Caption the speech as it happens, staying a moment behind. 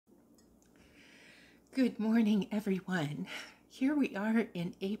Good morning, everyone. Here we are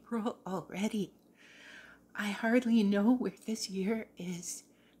in April already. I hardly know where this year is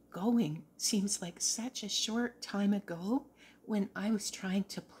going. Seems like such a short time ago when I was trying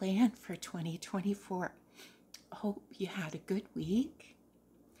to plan for 2024. Hope you had a good week.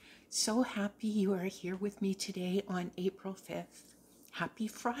 So happy you are here with me today on April 5th. Happy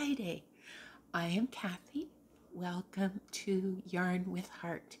Friday. I am Kathy. Welcome to Yarn with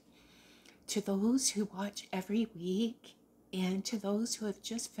Heart. To those who watch every week and to those who have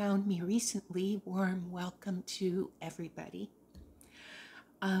just found me recently, warm welcome to everybody.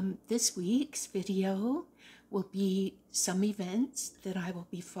 This week's video will be some events that I will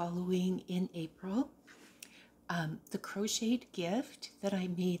be following in April, the crocheted gift that I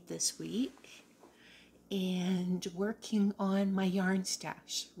made this week, and working on my yarn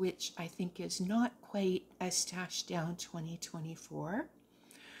stash, which I think is not quite a stash down 2024.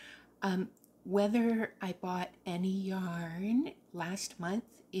 Whether I bought any yarn last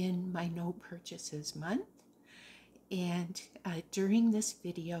month in my no purchases month, and during this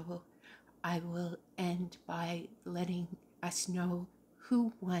video I will end by letting us know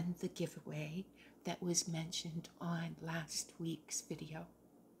who won the giveaway that was mentioned on last week's video.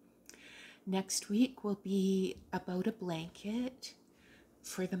 Next week will be about a blanket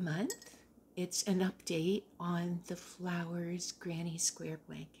for the month. It's an update on the Flowers Granny Square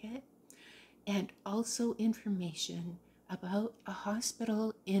blanket, and also information about a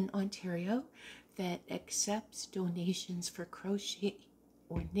hospital in Ontario that accepts donations for crochet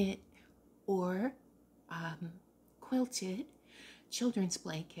or knit or quilted children's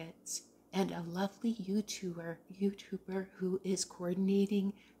blankets, and a lovely YouTuber who is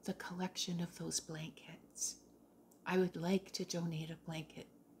coordinating the collection of those blankets. I would like to donate a blanket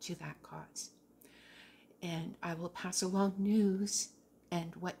to that cause, and I will pass along news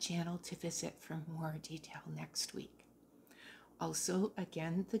and what channel to visit for more detail next week. Also,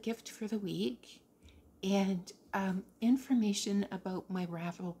 again, the gift for the week and information about my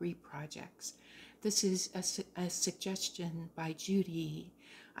Ravelry projects. This is a suggestion by Judy.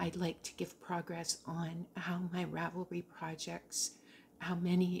 I'd like to give progress on how my Ravelry projects, how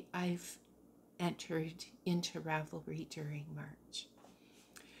many I've entered into Ravelry during March.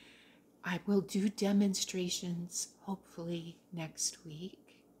 I will do demonstrations hopefully next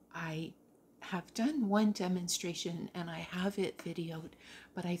week. I have done one demonstration and I have it videoed,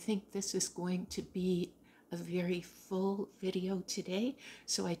 but I think this is going to be a very full video today,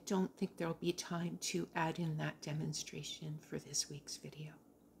 so I don't think there'll be time to add in that demonstration for this week's video.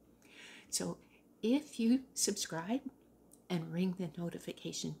 So if you subscribe and ring the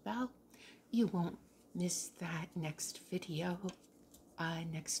notification bell, you won't miss that next video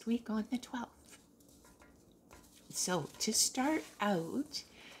next week on the 12th. So to start out,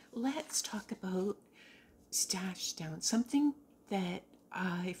 let's talk about stash down. Something that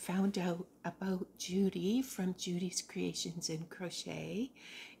I found out about Judy from Judy's Creations in Crochet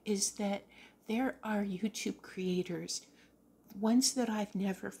is that there are YouTube creators, ones that I've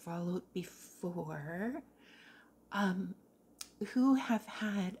never followed before, who have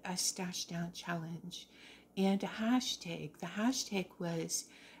had a stash down challenge and a hashtag. The hashtag was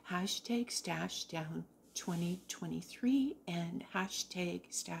hashtag stash down 2023 and hashtag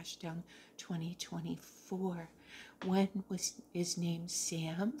stash down 2024. One is named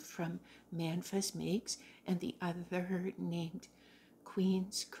Sam from Manfas Makes, and the other named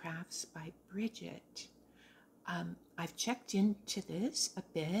Queen's Crafts by Bridget. I've checked into this a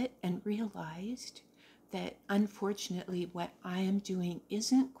bit and realized that unfortunately what I am doing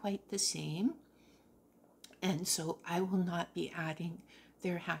isn't quite the same, and so I will not be adding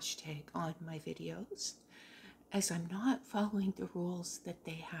their hashtag on my videos, as I'm not following the rules that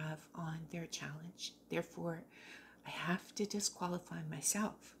they have on their challenge. Therefore, I have to disqualify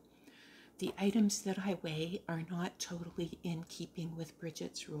myself. The items that I weigh are not totally in keeping with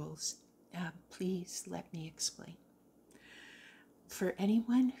Bridget's rules. Please let me explain. For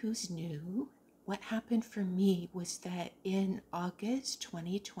anyone who's new, what happened for me was that in August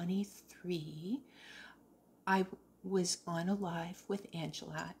 2023, I was on a live with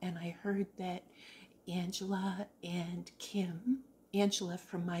Angela, and I heard that Angela and Kim, Angela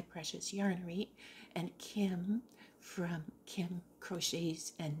from My Precious Yarnery and Kim from Kim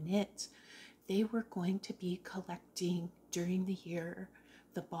Crochets and Knits, they were going to be collecting during the year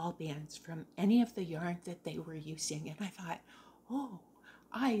the ball bands from any of the yarn that they were using. And I thought, oh,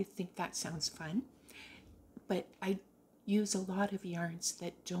 I think that sounds fun. But I use a lot of yarns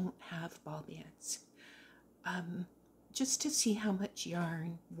that don't have ball bands. Just to see how much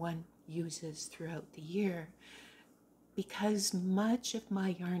yarn one uses throughout the year. because much of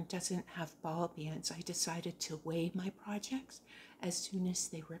my yarn doesn't have ball bands, I decided to weigh my projects as soon as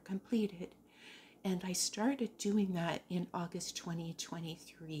they were completed. And I started doing that in August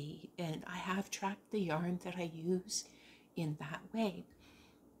 2023, and I have tracked the yarn that I use in that way.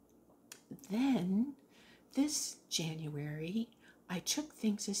 Then, this January, I took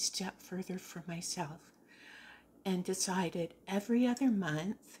things a step further for myself and decided every other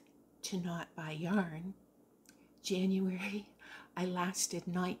month to not buy yarn. January, I lasted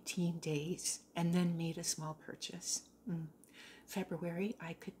 19 days and then made a small purchase. February,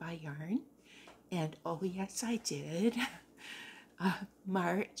 I could buy yarn, and oh yes, I did.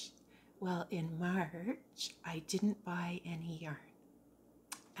 March, well, in March, I didn't buy any yarn.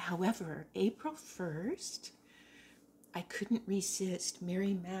 However, April 1st, I couldn't resist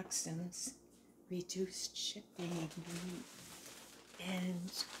Mary Maxim's reduced shipping,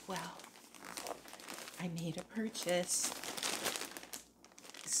 and well, I made a purchase.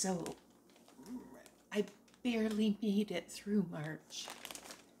 So I barely made it through March.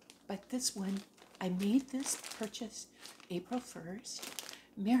 But this one, I made this purchase April 1st.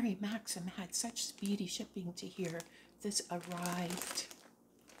 Mary Maxim had such speedy shipping to here. This arrived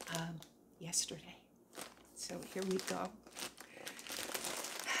yesterday. So here we go.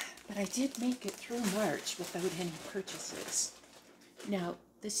 But I did make it through March without any purchases. Now,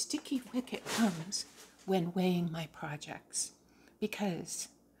 the sticky wicket comes when weighing my projects, because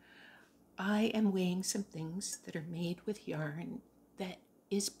I am weighing some things that are made with yarn that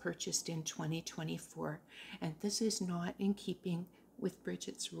is purchased in 2024, and this is not in keeping with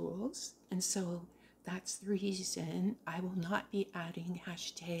Bridget's rules, and so that's the reason I will not be adding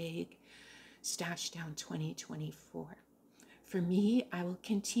hashtag StashDown 2024. For me, I will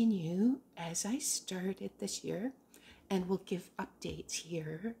continue as I started this year and will give updates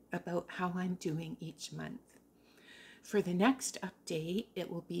here about how I'm doing each month. For the next update, it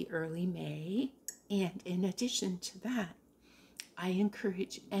will be early May, and in addition to that, I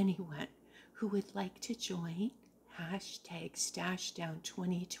encourage anyone who would like to join hashtag StashDown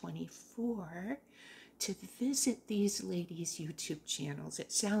 2024 to visit these ladies' YouTube channels.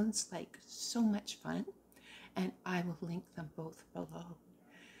 It sounds like so much fun, and I will link them both below.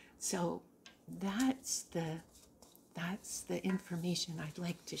 So that's the information I'd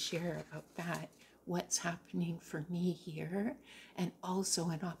like to share about that, what's happening for me here, and also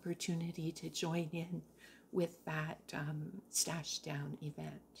an opportunity to join in with that StashDown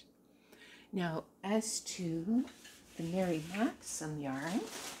event. Now, as to the Mary Maxim yarn,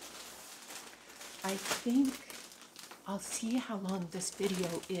 I think I'll see how long this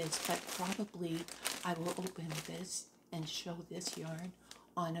video is, but probably I will open this and show this yarn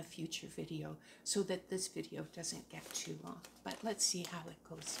on a future video so that this video doesn't get too long. But let's see how it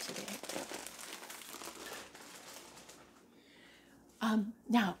goes today.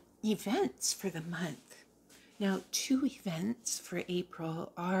 Now, events for the month. Now, 2 events for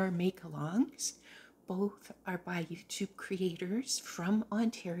April are make-alongs. Both are by YouTube creators from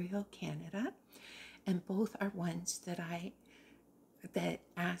Ontario, Canada, and both are ones that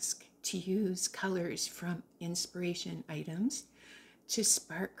ask to use colors from inspiration items to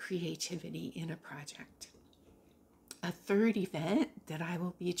spark creativity in a project. A third event that I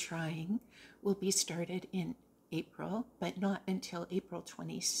will be trying will be started in April, but not until April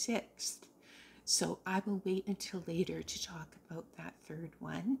 26th. So I will wait until later to talk about that third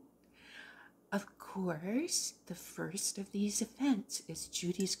one. Of course, the first of these events is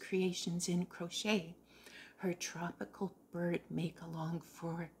Judy's Creations in Crochet, her tropical bird make-along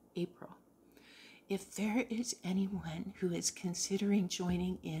for April. If there is anyone who is considering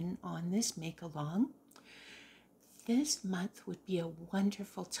joining in on this make-along, this month would be a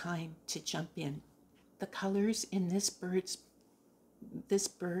wonderful time to jump in. The colors in this bird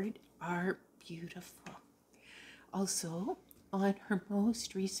are beautiful. Also, on her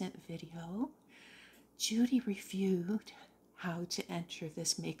most recent video, Judy reviewed how to enter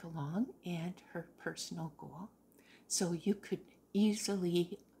this make-along and her personal goal. So you could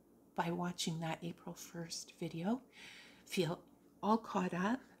easily, by watching that April 1st video, feel all caught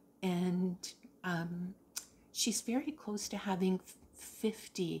up, and she's very close to having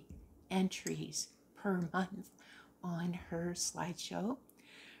 50 entries per month on her slideshow.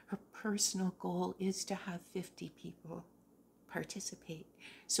 Her personal goal is to have 50 people participate.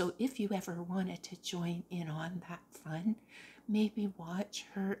 So if you ever wanted to join in on that fun, maybe watch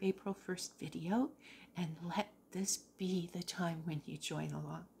her April 1st video and let this be the time when you join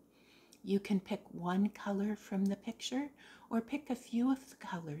along. You can pick one color from the picture or pick a few of the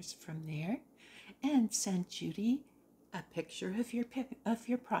colors from there and send Judy a picture of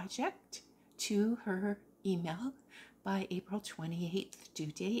your project to her email by April 28th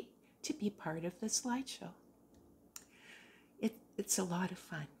due date to be part of the slideshow. It's a lot of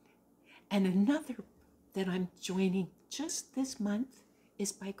fun. And another that I'm joining just this month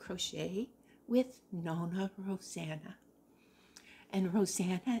is by Crochet with Nona Rosanna. And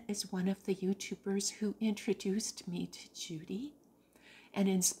Rosanna is one of the YouTubers who introduced me to Judy and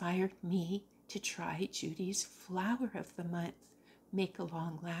inspired me to try Judy's Flower of the Month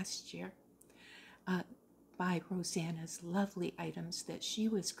make-along last year by Rosanna's lovely items that she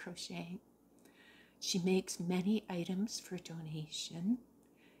was crocheting. She makes many items for donation,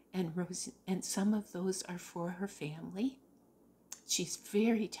 and some of those are for her family. She's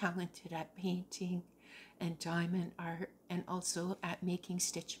very talented at painting and diamond art, and also at making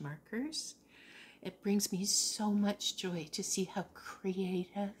stitch markers. It brings me so much joy to see how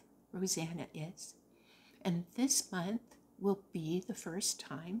creative Rosanna is. And this month will be the first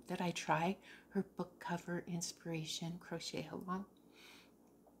time that I try her book cover inspiration crochet along.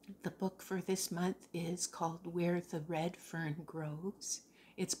 The book for this month is called Where the Red Fern Grows.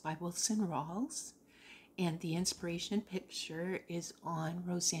 It's by Wilson Rawls, and the inspiration picture is on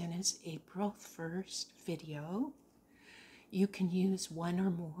Rosanna's April 1st video. You can use one or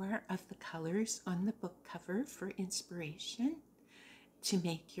more of the colors on the book cover for inspiration to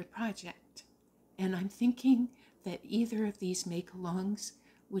make your project. And I'm thinking that either of these make-alongs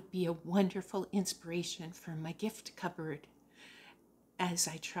would be a wonderful inspiration for my gift cupboard as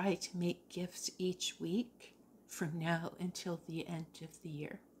I try to make gifts each week from now until the end of the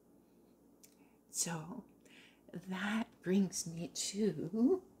year. So that brings me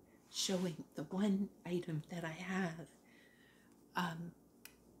to showing the one item that I have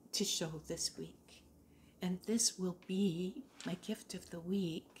to show this week. And this will be my gift of the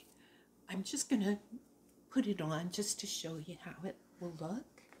week. I'm just going to put it on just to show you how it will look.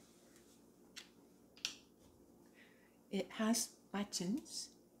 It has buttons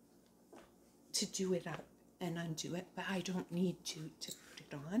to do it up and undo it, but I don't need to put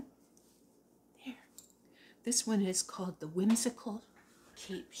it on. There. This one is called the Whimsical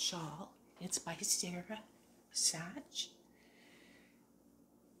Cape Shawl. It's by Sarah Satch.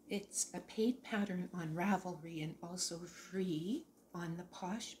 It's a paid pattern on Ravelry and also free on the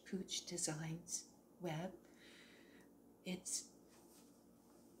Posh Pooch Designs web. It's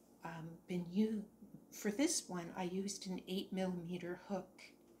been used. For this one, I used an 8mm hook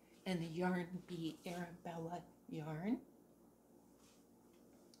and the yarn be Arabella yarn.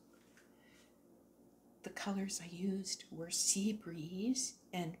 The colors I used were Sea Breeze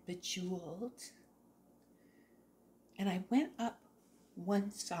and Bejeweled. And I went up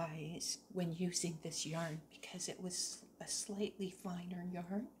one size when using this yarn because it was a slightly finer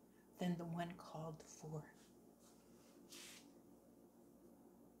yarn than the one called for.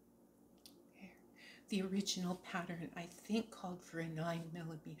 The original pattern, I think, called for a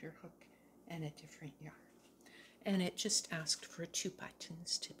 9mm hook and a different yarn. And it just asked for 2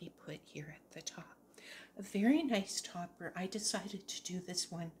 buttons to be put here at the top. A very nice topper. I decided to do this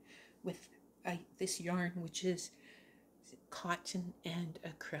one with this yarn, which is cotton and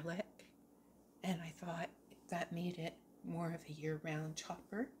acrylic. And I thought that made it more of a year-round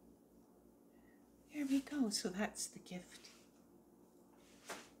topper. There we go. So that's the gift.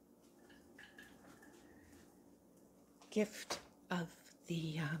 Gift of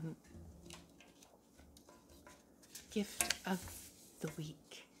the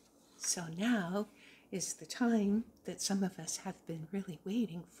week. So now is the time that some of us have been really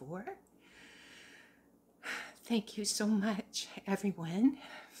waiting for. Thank you so much, everyone,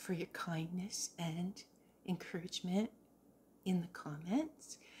 for your kindness and encouragement in the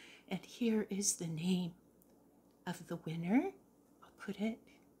comments. And here is the name of the winner. I'll put it,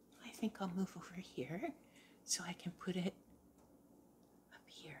 I think I'll move over here so I can put it up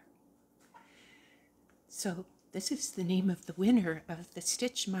here. So this is the name of the winner of the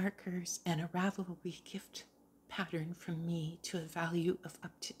stitch markers and a Ravelry gift pattern from me to a value of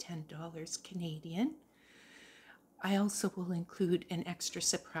up to $10 Canadian. I also will include an extra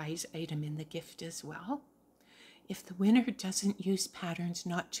surprise item in the gift as well. If the winner doesn't use patterns,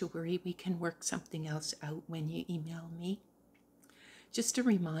 not to worry, we can work something else out when you email me. Just a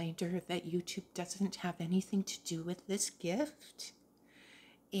reminder that YouTube doesn't have anything to do with this gift.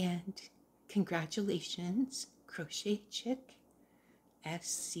 And congratulations, Crochet Chick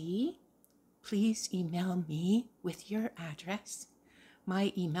SC. Please email me with your address.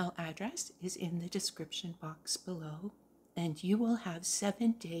 My email address is in the description box below, and you will have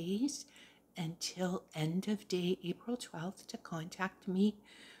 7 days until end of day April 12th to contact me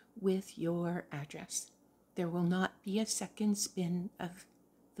with your address. There will not be a second spin of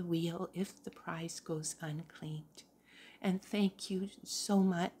the wheel if the prize goes unclaimed. And thank you so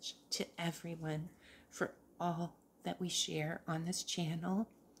much to everyone for all that we share on this channel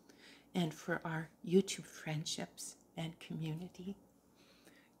and for our YouTube friendships and community.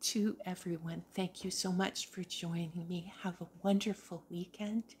 To everyone, thank you so much for joining me. Have a wonderful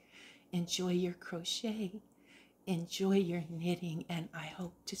weekend. Enjoy your crochet. Enjoy your knitting, and I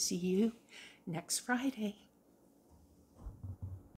hope to see you next Friday.